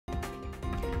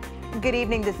Good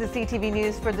evening. This is CTV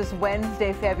News for this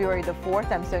Wednesday, February the 4th.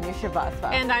 I'm Sonia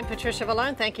Shrivastava. And I'm Patricia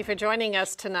Vallone. Thank you for joining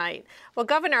us tonight. Well,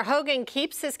 Governor Hogan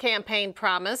keeps his campaign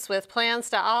promise with plans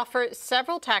to offer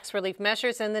several tax relief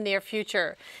measures in the near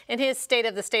future. In his State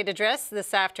of the State address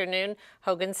this afternoon,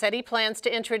 Hogan said he plans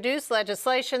to introduce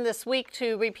legislation this week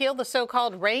to repeal the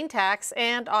so-called rain tax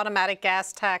and automatic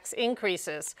gas tax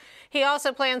increases. He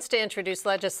also plans to introduce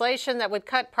legislation that would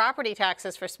cut property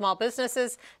taxes for small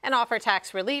businesses and offer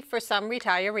tax relief for some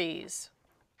retirees.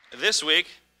 This week,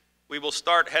 we will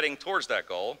start heading towards that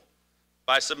goal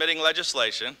by submitting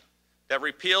legislation that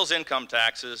repeals income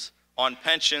taxes on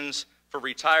pensions for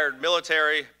retired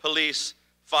military, police,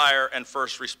 fire, and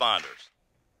first responders.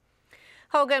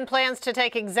 Hogan plans to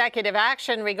take executive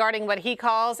action regarding what he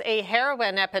calls a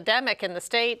heroin epidemic in the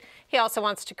state. He also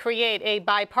wants to create a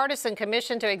bipartisan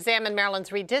commission to examine Maryland's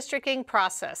redistricting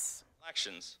process.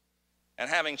 Elections and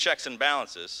having checks and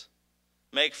balances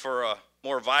make for a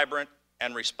more vibrant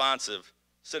and responsive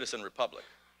citizen republic.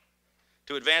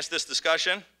 To advance this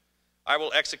discussion, I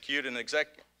will execute an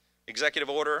executive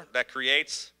order that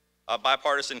creates a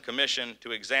bipartisan commission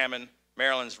to examine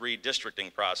Maryland's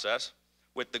redistricting process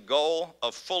with the goal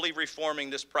of fully reforming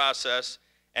this process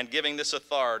and giving this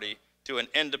authority to an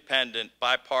independent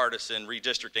bipartisan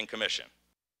redistricting commission.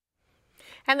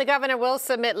 And the governor will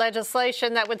submit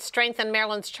legislation that would strengthen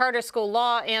Maryland's charter school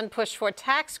law and push for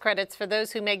tax credits for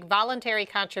those who make voluntary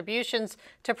contributions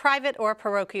to private or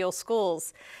parochial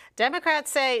schools.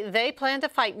 Democrats say they plan to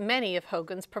fight many of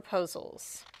Hogan's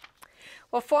proposals.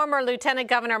 Well, former Lieutenant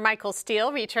Governor Michael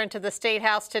Steele returned to the State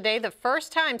House today, the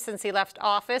first time since he left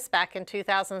office back in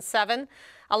 2007.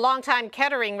 A longtime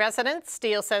Kettering resident,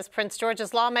 Steele says Prince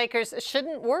George's lawmakers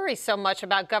shouldn't worry so much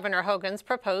about Governor Hogan's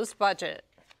proposed budget.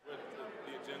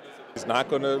 He's not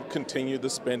going to continue the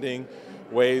spending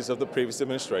ways of the previous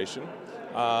administration.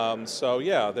 So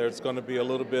yeah, there's going to be a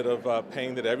little bit of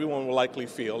pain that everyone will likely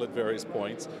feel at various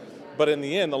points. But in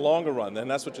the end, the longer run, and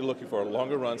that's what you're looking for,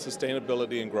 longer run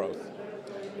sustainability and growth.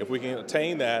 If we can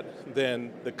attain that,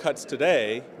 then the cuts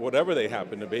today, whatever they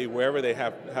happen to be, wherever they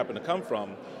happen to come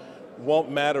from, won't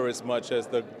matter as much as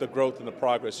the growth and the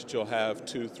progress that you'll have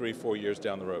 2, 3, 4 years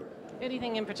down the road.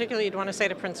 Anything in particular you'd want to say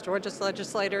to Prince George's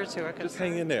legislators who are concerned? Just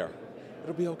hang in there.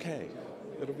 It'll be okay.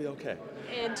 It'll be okay.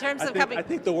 In terms of I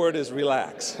think the word is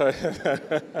relax.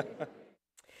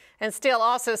 And Steele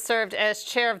also served as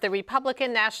chair of the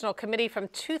Republican National Committee from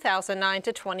 2009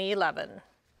 to 2011.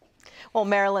 Well,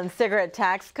 Maryland's cigarette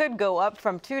tax could go up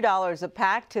from $2 a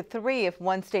pack to $3 if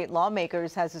one state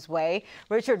lawmakers has his way.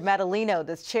 Richard Madaleno,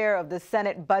 the chair of the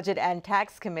Senate Budget and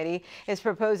Tax Committee, is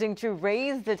proposing to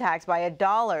raise the tax by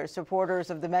 $1. Supporters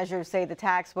of the measure say the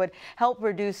tax would help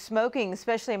reduce smoking,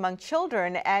 especially among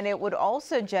children, and it would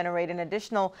also generate an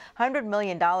additional $100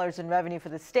 million in revenue for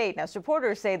the state. Now,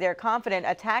 supporters say they're confident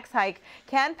a tax hike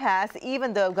can pass,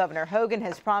 even though Governor Hogan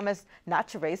has promised not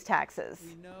to raise taxes.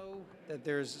 We know that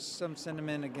there's some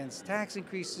sentiment against tax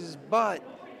increases, but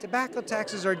tobacco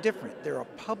taxes are different. They're a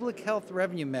public health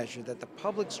revenue measure that the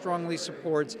public strongly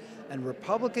supports, and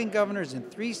Republican governors in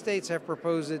 3 states have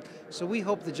proposed it, so we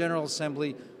hope the General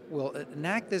Assembly will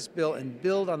enact this bill and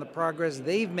build on the progress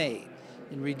they've made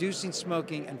in reducing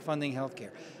smoking and funding health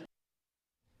care.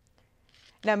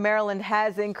 Now, Maryland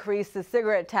has increased the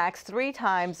cigarette tax 3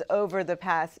 times over the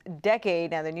past decade.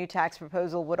 Now, the new tax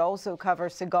proposal would also cover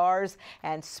cigars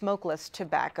and smokeless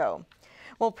tobacco.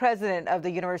 Well, president of the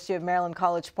University of Maryland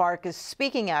College Park is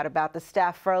speaking out about the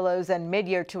staff furloughs and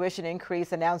mid-year tuition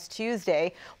increase announced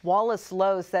Tuesday. Wallace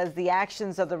Lowe says the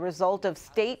actions are the result of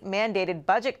state-mandated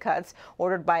budget cuts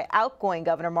ordered by outgoing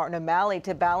Governor Martin O'Malley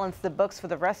to balance the books for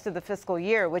the rest of the fiscal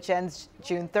year, which ends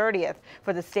June 30th.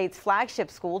 For the state's flagship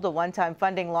school, the one-time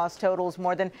funding loss totals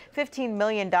more than $15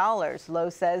 million. Lowe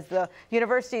says the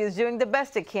university is doing the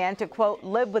best it can to, quote,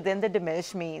 live within the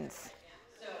diminished means.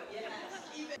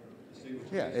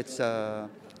 Yeah,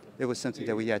 it was something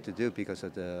that we had to do because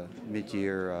of the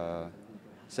mid-year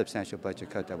substantial budget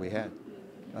cut that we had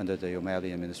under the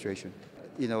O'Malley administration.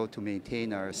 You know, to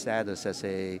maintain our status as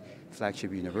a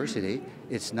flagship university,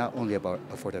 it's not only about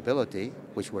affordability,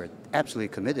 which we're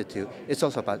absolutely committed to, it's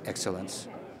also about excellence,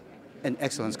 and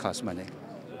excellence costs money.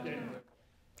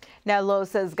 Now, Lowe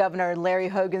says Governor Larry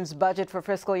Hogan's budget for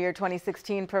fiscal year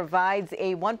 2016 provides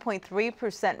a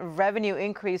 1.3% revenue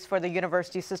increase for the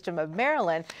University System of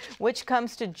Maryland, which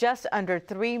comes to just under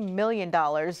 $3 million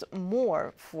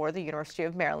more for the University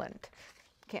of Maryland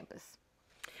campus.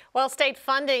 While state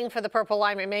funding for the Purple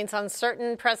Line remains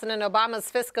uncertain, President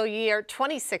Obama's fiscal year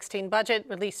 2016 budget,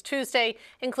 released Tuesday,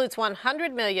 includes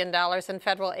 $100 million in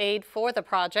federal aid for the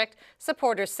project.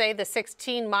 Supporters say the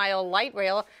 16-mile light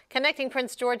rail connecting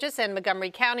Prince George's and Montgomery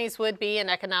counties would be an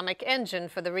economic engine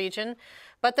for the region.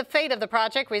 But the fate of the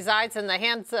project resides in the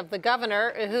hands of the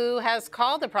governor, who has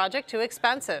called the project too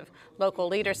expensive. Local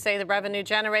leaders say the revenue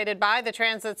generated by the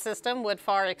transit system would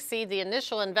far exceed the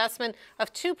initial investment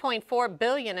of $2.4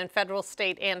 billion in federal,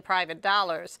 state, and private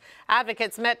dollars.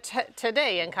 Advocates met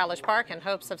today in College Park in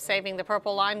hopes of saving the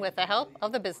Purple Line with the help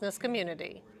of the business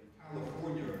community.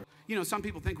 You know, some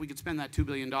people think we could spend that $2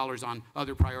 billion on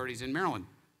other priorities in Maryland.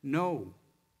 No.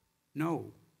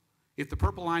 If the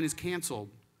Purple Line is canceled,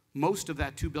 most of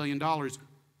that $2 billion,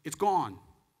 it's gone.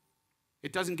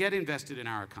 It doesn't get invested in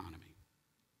our economy.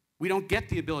 We don't get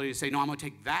the ability to say, no, I'm going to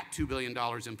take that $2 billion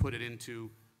and put it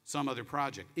into some other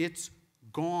project. It's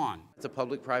gone. It's a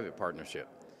public-private partnership.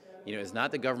 You know, it's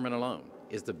not the government alone.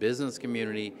 It's the business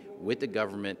community with the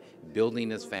government building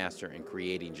this faster and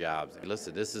creating jobs.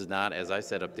 Listen, this is not, as I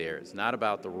said up there, it's not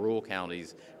about the rural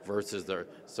counties versus the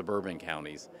suburban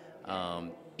counties.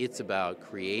 It's about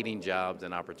creating jobs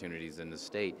and opportunities in the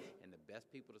state. And the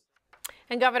best people to...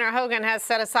 And Governor Hogan has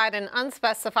set aside an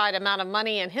unspecified amount of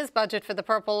money in his budget for the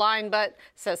Purple Line, but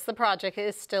says the project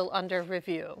is still under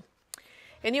review.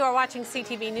 And you are watching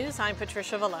CTV News. I'm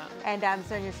Patricia Vallone. And I'm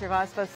Sonia Srivastava.